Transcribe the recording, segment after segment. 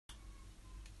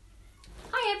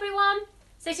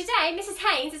So today Mrs.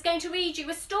 Haynes is going to read you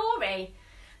a story.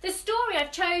 The story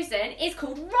I've chosen is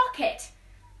called Rocket,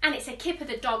 and it's a Kipper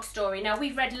the dog story. Now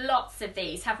we've read lots of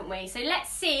these, haven't we? So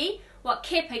let's see what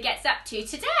Kipper gets up to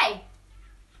today.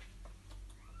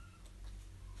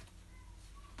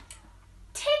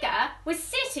 Tigger was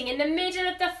sitting in the middle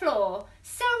of the floor,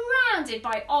 surrounded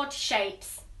by odd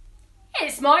shapes.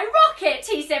 "It's my rocket,"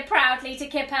 he said proudly to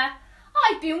Kipper.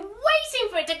 "I've been waiting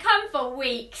for it to come for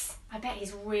weeks." I bet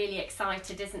he's really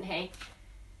excited, isn't he?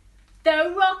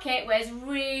 The rocket was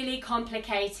really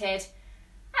complicated.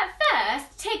 At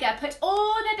first, Tigger put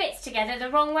all the bits together the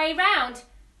wrong way round,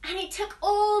 and it took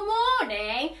all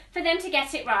morning for them to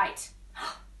get it right.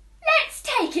 "Let's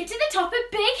take it to the top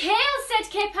of Big Hill," said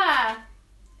Kipper.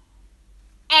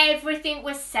 Everything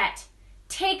was set.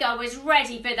 Tigger was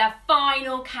ready for the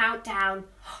final countdown.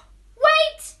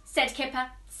 "Wait," said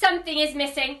Kipper, "something is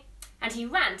missing." And he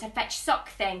ran to fetch Sock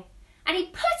Thing, and he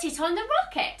put it on the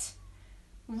rocket.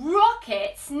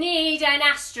 "Rockets need an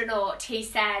astronaut," he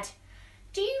said.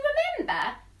 Do you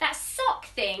remember that Sock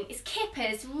Thing is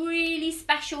Kipper's really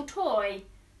special toy?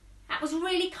 That was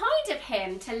really kind of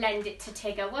him to lend it to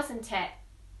Tigger, wasn't it?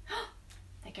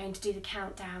 They're going to do the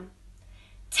countdown.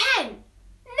 10,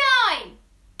 9,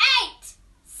 8,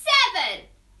 7,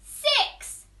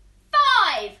 6,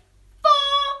 5,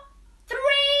 4,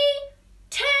 3,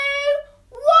 2,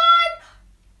 1.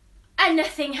 And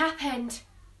nothing happened.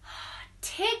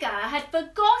 Tigger had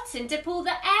forgotten to pull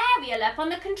the aerial up on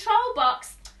the control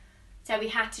box, so we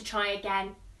had to try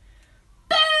again.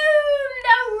 Boom!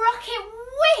 The rocket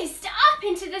whizzed up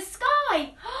into the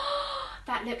sky.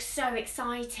 That looks so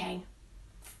exciting.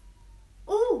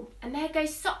 Ooh, and there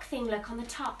goes Sock Thing, look, on the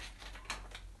top.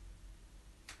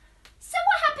 "So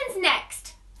what happens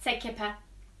next?" said Kipper.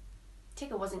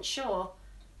 Tigger wasn't sure.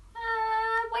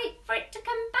 Wait for it to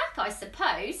come back, I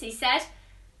suppose, he said.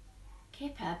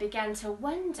 Kipper began to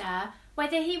wonder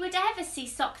whether he would ever see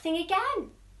Sock Thing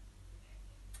again.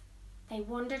 They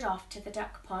wandered off to the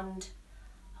duck pond.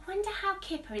 I wonder how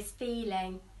Kipper is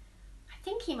feeling. I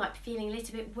think he might be feeling a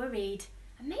little bit worried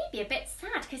and maybe a bit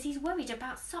sad because he's worried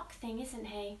about Sock Thing, isn't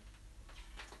he?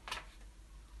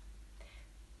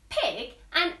 Pig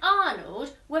and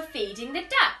Arnold were feeding the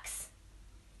ducks.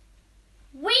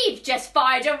 "We've just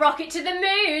fired a rocket to the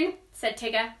moon," said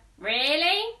Tigger.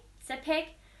 "Really?" said Pig.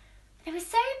 They were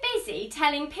so busy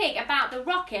telling Pig about the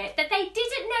rocket that they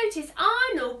didn't notice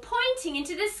Arnold pointing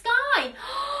into the sky.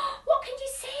 "What can you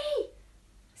see?"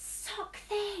 "Sock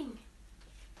Thing."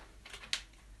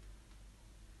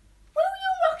 "Will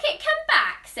your rocket come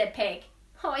back?" said Pig.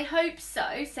 "I hope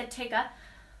so," said Tigger.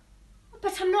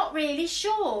 "But I'm not really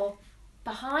sure."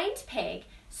 Behind Pig,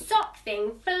 Sock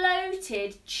Thing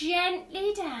floated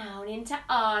gently down into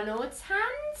Arnold's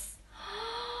hands.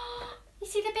 You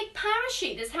see the big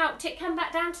parachute that's helped it come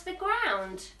back down to the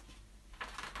ground.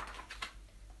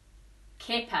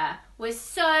 Kipper was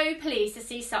so pleased to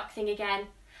see Sock Thing again,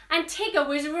 and Tigger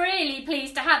was really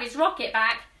pleased to have his rocket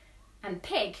back, and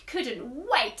Pig couldn't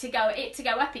wait to go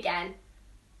up again.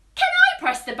 "Can I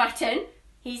press the button?"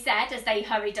 he said as they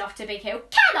hurried off to Big Hill.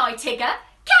 "Can I, Tigger?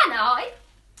 Can I?"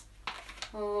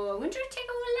 Oh, I wonder if Tigger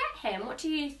will let him. What do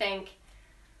you think?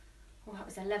 Oh, that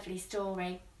was a lovely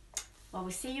story. Well,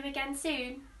 we'll see you again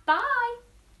soon. Bye.